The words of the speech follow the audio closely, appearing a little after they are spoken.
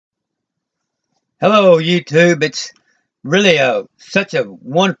Hello, YouTube. It's really such a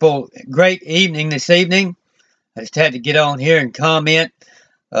wonderful, great evening this evening. I just had to get on here and comment.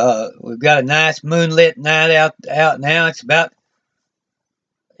 We've got a nice moonlit night out now. It's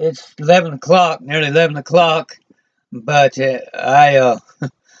 11 o'clock, nearly 11 o'clock, but I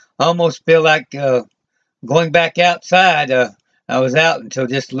almost feel like going back outside. I was out until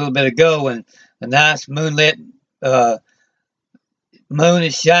just a little bit ago, and a nice moonlit uh, moon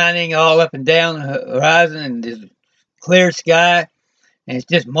is shining all up and down the horizon, and there's clear sky. And it's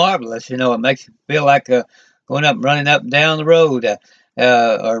just marvelous. It makes you feel like going up, running up and down the road,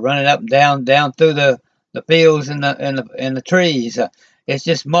 or running up and down through the fields and the trees. It's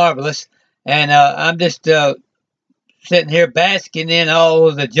just marvelous, and I'm just sitting here basking in all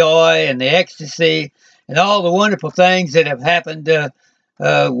of the joy and the ecstasy and all the wonderful things that have happened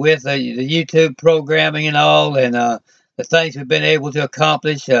with the YouTube programming and all, and the things we've been able to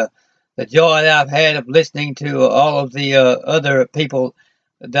accomplish. The joy that I've had of listening to all of the other people,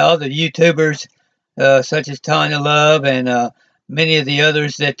 the other YouTubers, such as Tanya Love and many of the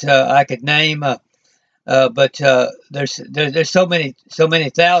others that I could name. But there's so many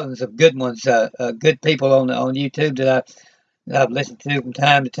thousands of good ones, good people on YouTube that I've listened to from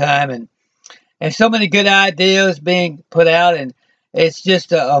time to time, and so many good ideas being put out, and it's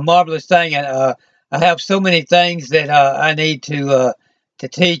just a marvelous thing. And I have so many things that I need to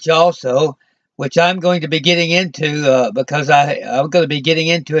teach also, which I'm going to be getting into because I'm going to be getting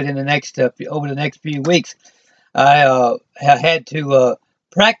into it in the next over the next few weeks. I had to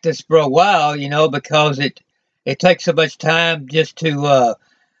practice for a while, because it takes so much time just to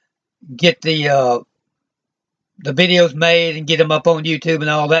get the videos made and get them up on YouTube and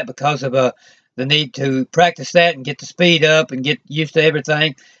all that, because of the need to practice that and get the speed up and get used to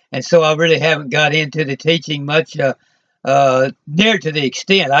everything. And so I really haven't got into the teaching much, near to the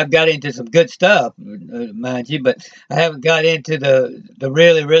extent. I've got into some good stuff, mind you, but I haven't got into the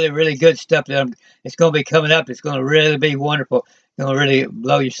really, really, really good stuff it's going to be coming up. It's going to really be wonderful. It's going to really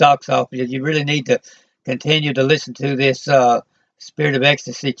blow your socks off, because you really need to continue to listen to this Spirit of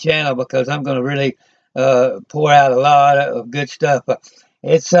Ecstasy channel, because I'm going to really pour out a lot of good stuff.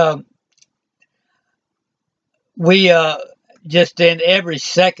 It's we just in every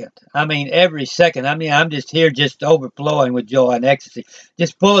second. Every second. I'm just here, just overflowing with joy and ecstasy,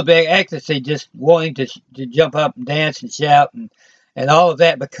 just full of ecstasy, just wanting to jump up and dance and shout and all of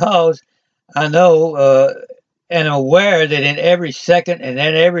that, because I know and am aware that in every second and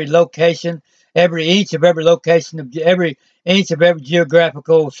in every location, every inch of every location of every inch of every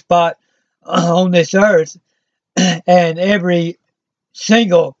geographical spot on this earth, and every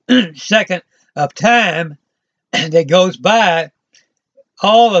single second of time that goes by,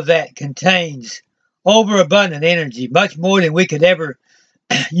 all of that contains overabundant energy, much more than we could ever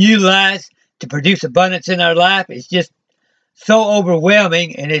utilize to produce abundance in our life. It's just so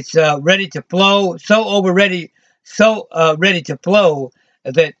overwhelming, and it's ready to flow, ready to flow,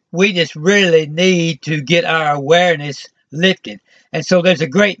 that we just really need to get our awareness lifted. And so there's a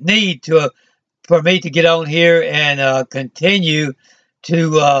great need for me to get on here and continue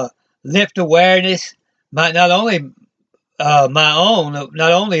to lift awareness, not only my own,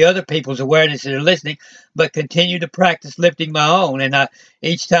 not only other people's awareness that are listening, but continue to practice lifting my own. And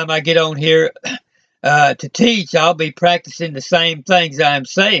each time I get on here to teach, I'll be practicing the same things I'm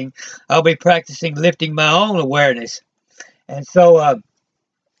saying. I'll be practicing lifting my own awareness. And so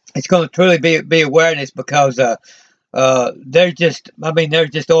it's going to truly be awareness, because there's just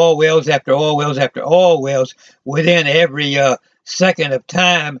oil wells after oil wells after oil wells within every second of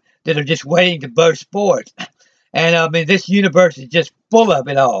time that are just waiting to burst forth. And this universe is just full of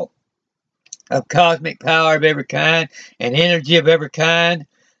it all, of cosmic power of every kind and energy of every kind.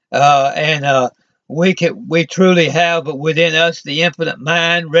 And we truly have within us the infinite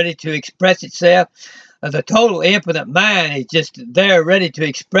mind ready to express itself. The total infinite mind is just there ready to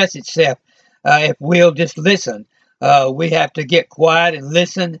express itself if we'll just listen. We have to get quiet and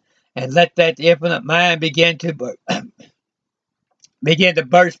listen and let that infinite mind begin to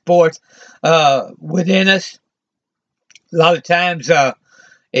burst forth within us. A lot of times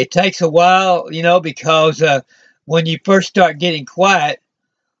it takes a while, because when you first start getting quiet,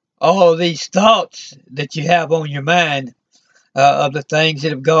 all of these thoughts that you have on your mind of the things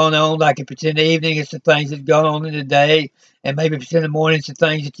that have gone on, like if it's in the evening, it's the things that have gone on in the day, and maybe if it's in the morning, it's the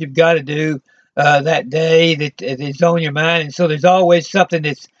things that you've got to do that day that is on your mind. And so there's always something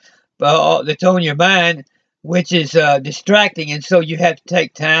that's on your mind, which is distracting. And so you have to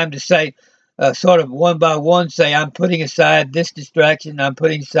take time to say, sort of one by one, say, I'm putting aside this distraction, I'm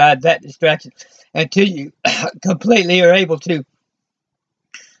putting aside that distraction, until you completely are able to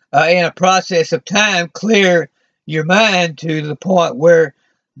in a process of time, clear your mind to the point where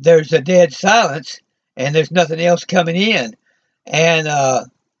there's a dead silence and there's nothing else coming in. And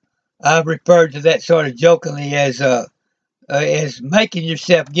I've referred to that sort of jokingly as making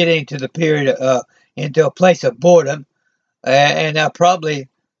yourself get into the period, into a place of boredom. And I probably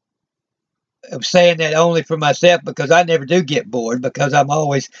am saying that only for myself because I never do get bored because I'm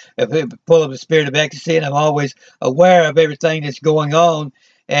always full of the spirit of ecstasy and I'm always aware of everything that's going on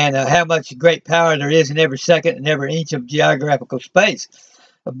and how much great power there is in every second and every inch of geographical space.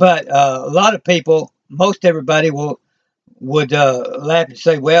 But a lot of people, most everybody would laugh and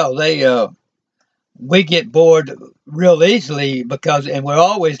say, well, we get bored real easily because, and we're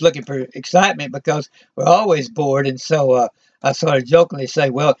always looking for excitement because we're always bored. And so I sort of jokingly say,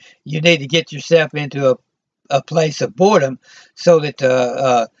 well, you need to get yourself into a place of boredom so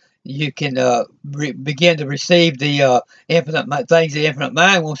that you can begin to receive the infinite things the infinite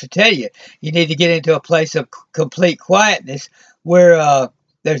mind wants to tell you. You need to get into a place of complete quietness where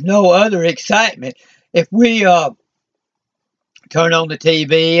there's no other excitement. If we turn on the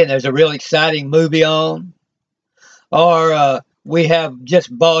TV and there's a real exciting movie on, or we have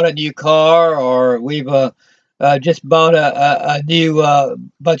just bought a new car, or we've just bought a new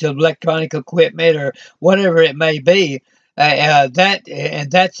bunch of electronic equipment, or whatever it may be,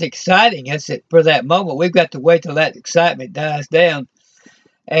 that's exciting us for that moment. We've got to wait till that excitement dies down.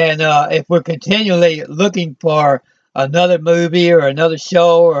 And if we're continually looking for another movie or another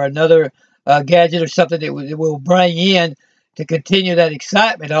show or another gadget or something that will bring in to continue that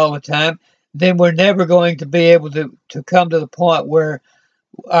excitement all the time, then we're never going to be able to come to the point where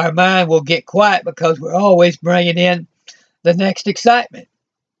our mind will get quiet because we're always bringing in the next excitement.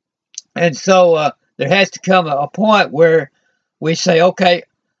 And so there has to come a point where we say, okay,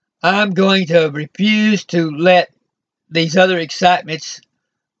 I'm going to refuse to let these other excitements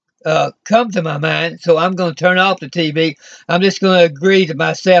come to my mind, so I'm going to turn off the TV. I'm just going to agree to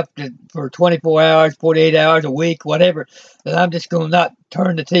myself for 24 hours, 48 hours a week, whatever, that I'm just going to not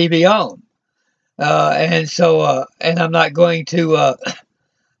turn the TV on. And I'm not going to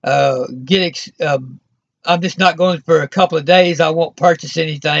I'm just not going for a couple of days. I won't purchase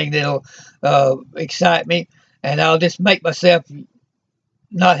anything that'll excite me, and I'll just make myself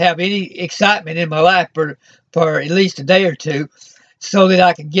not have any excitement in my life for at least a day or two, so that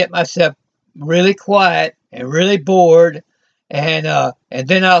I can get myself really quiet and really bored, and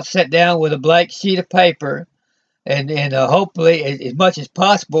then I'll sit down with a blank sheet of paper, and hopefully, as much as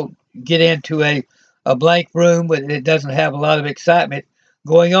possible, get into a blank room that doesn't have a lot of excitement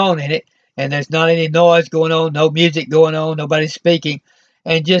going on in it, and there's not any noise going on, no music going on, nobody speaking,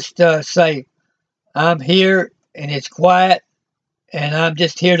 and just say, I'm here, and it's quiet, and I'm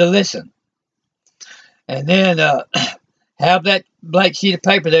just here to listen. And then have that blank sheet of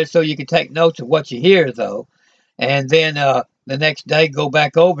paper there so you can take notes of what you hear, though. And then the next day, go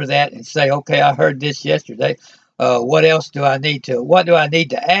back over that and say, okay, I heard this yesterday. What else do I need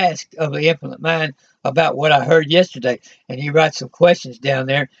to ask of the infinite mind about what I heard yesterday? And you write some questions down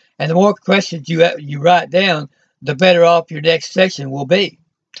there. And the more questions you write down, the better off your next session will be.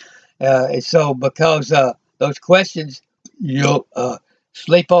 So because those questions, you'll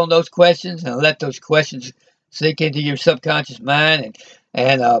sleep on those questions and let those questions sink into your subconscious mind,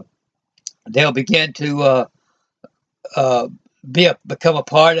 and they'll begin to become a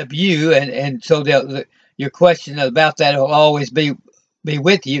part of you, and so your question about that will always be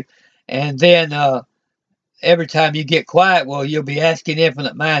with you, and then every time you get quiet, well, you'll be asking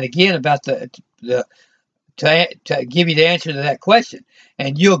infinite mind again about to give you the answer to that question,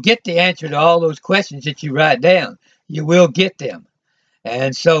 and you'll get the answer to all those questions that you write down. You will get them,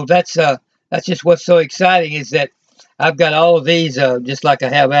 and so that's just what's so exciting is that I've got all of these just like I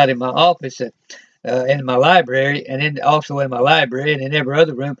have out in my office, in my library, and also in my library and in every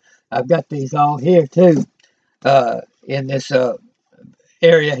other room. I've got these all here too, in this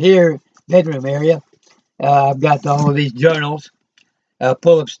area here, bedroom area. I've got all of these journals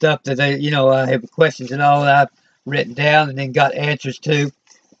full of stuff that I have questions and all that I've written down and then got answers to.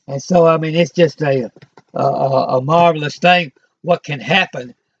 And so, I mean, it's just a marvelous thing what can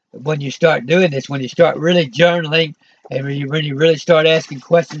happen when you start doing this, when you start really journaling, and when you really start asking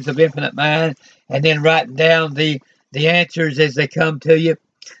questions of infinite mind, and then writing down the answers as they come to you.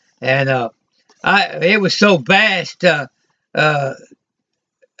 And it was so vast.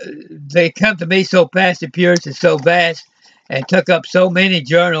 They come to me so fast and furious and so vast, and took up so many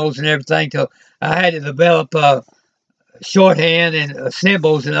journals and everything till I had to develop shorthand and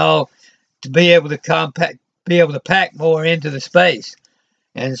symbols and all to be able to pack more into the space.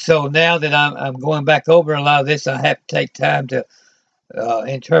 And so now that I'm going back over a lot of this, I have to take time to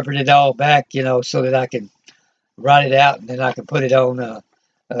interpret it all back, so that I can write it out, and then I can put it on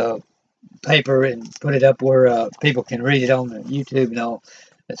uh, paper and put it up where people can read it on the YouTube and all.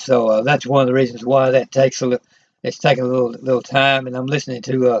 So that's one of the reasons why that takes a little. It's taking a little time, and I'm listening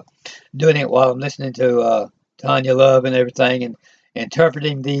to doing it while I'm listening to Tanya Love and everything, and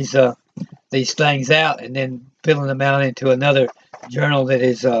interpreting these things out, and then filling them out into another journal that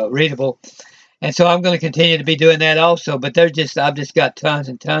is readable. And so I'm going to continue to be doing that also. But I've just got tons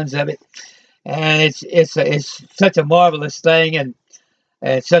and tons of it, and it's such a marvelous thing, and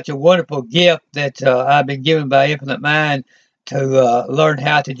it's such a wonderful gift that I've been given by Infinite Mind to learn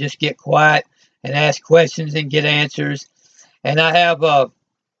how to just get quiet and ask questions and get answers. And I have a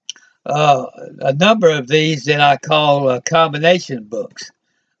number of these that I call combination books,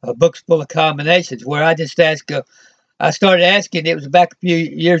 books full of combinations, where I just ask. I started asking. It was back a few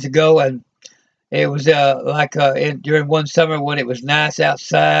years ago, and it was during one summer when it was nice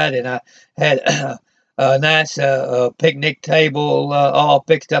outside, and I had a nice picnic table all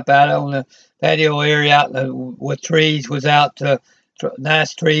fixed up out on the patio area out with trees was out.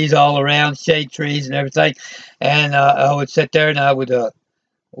 Nice trees all around, shade trees and everything, and I would sit there and I would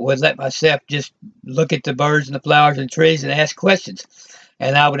let myself just look at the birds and the flowers and trees and ask questions,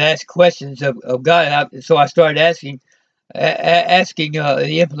 and I would ask questions of God. So I started asking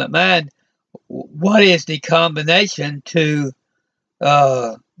the Infinite Mind, what is the combination to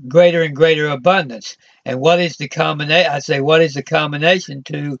greater and greater abundance, and what is the combination? I say, what is the combination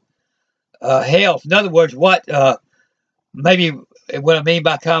to health? In other words, maybe what I mean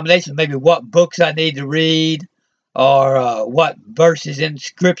by combination, maybe what books I need to read, or what verses in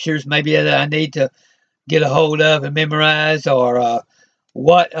scriptures maybe that I need to get a hold of and memorize, or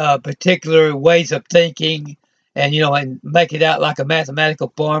what particular ways of thinking, and and make it out like a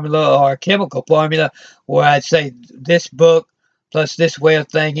mathematical formula or a chemical formula, where I'd say this book plus this way of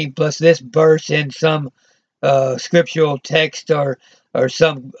thinking plus this verse in some scriptural text, or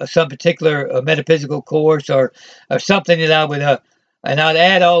some particular metaphysical course, or something that I would and I'd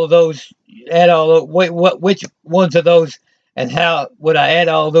add all of those, which ones of those, and how would I add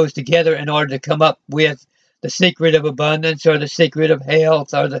all those together in order to come up with the secret of abundance, or the secret of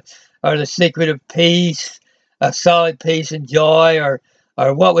health, or the secret of peace, a solid peace and joy, or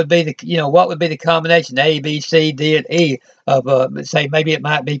what would be the combination A, B, C, D, and E of say maybe it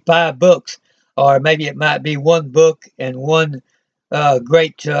might be 5 books, or maybe it might be one book and one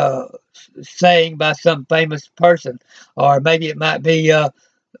great saying by some famous person, or maybe it might be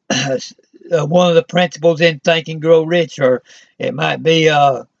one of the principles in Think and Grow Rich, or it might be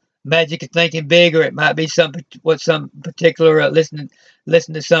magic of thinking big, or it might be some particular listen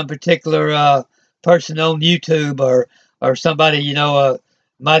to some particular person on YouTube, or somebody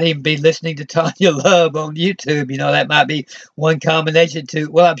might even be listening to Tanya Love on YouTube. That might be one combination to.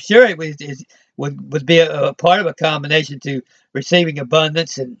 Well, I'm sure would be a part of a combination to receiving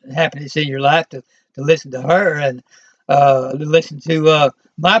abundance and happiness in your life, to listen to her, and listen to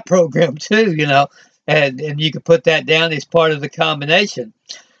my program too, and you can put that down as part of the combination,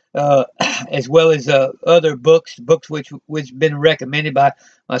 as well as other books which been recommended by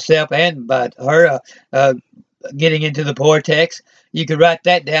myself and by her. Getting into the vortex, you could write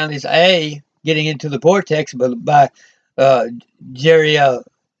that down as A, getting into the vortex, but by Jerry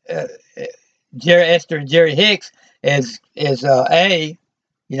Esther and Jerry Hicks, as A,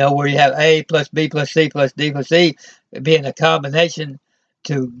 where you have A plus B plus C plus D plus E being a combination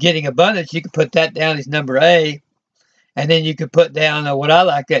to getting abundance. You could put that down as number A, and then you could put down what I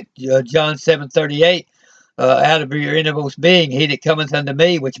like at John 7:38. Out of your innermost being, he that cometh unto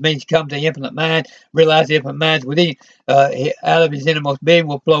me, which means come to Infinite Mind, realize the Infinite Mind's within you. Out of his innermost being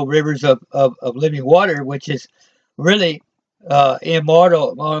will flow rivers of living water, which is really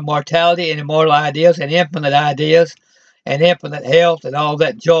immortality and immortal ideas and infinite ideas and infinite health and all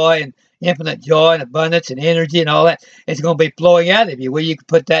that joy and infinite joy and abundance and energy and all that. It's going to be flowing out of you. Well, you could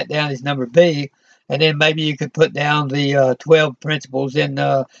put that down as number B, and then maybe you could put down the 12 principles in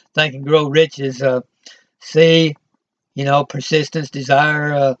Think and Grow Rich as C, persistence,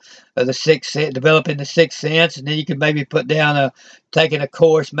 desire, the sixth sense, developing the sixth sense, and then you could maybe put down taking a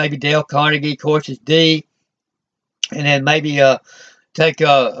course, maybe Dale Carnegie course is D, and then maybe take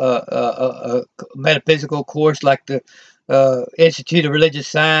a metaphysical course like the Institute of Religious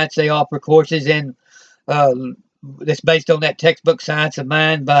Science. They offer courses in that's based on that textbook Science of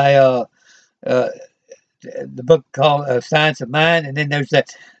Mind by the book called Science of Mind, and then there's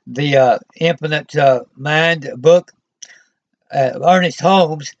the Infinite Mind book. Ernest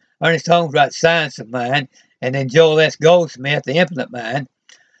Holmes writes Science of Mind, and then Joel S. Goldsmith, The Infinite Mind,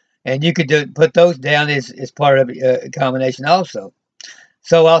 and you could put those down as part of a combination also.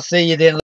 So I'll see you then.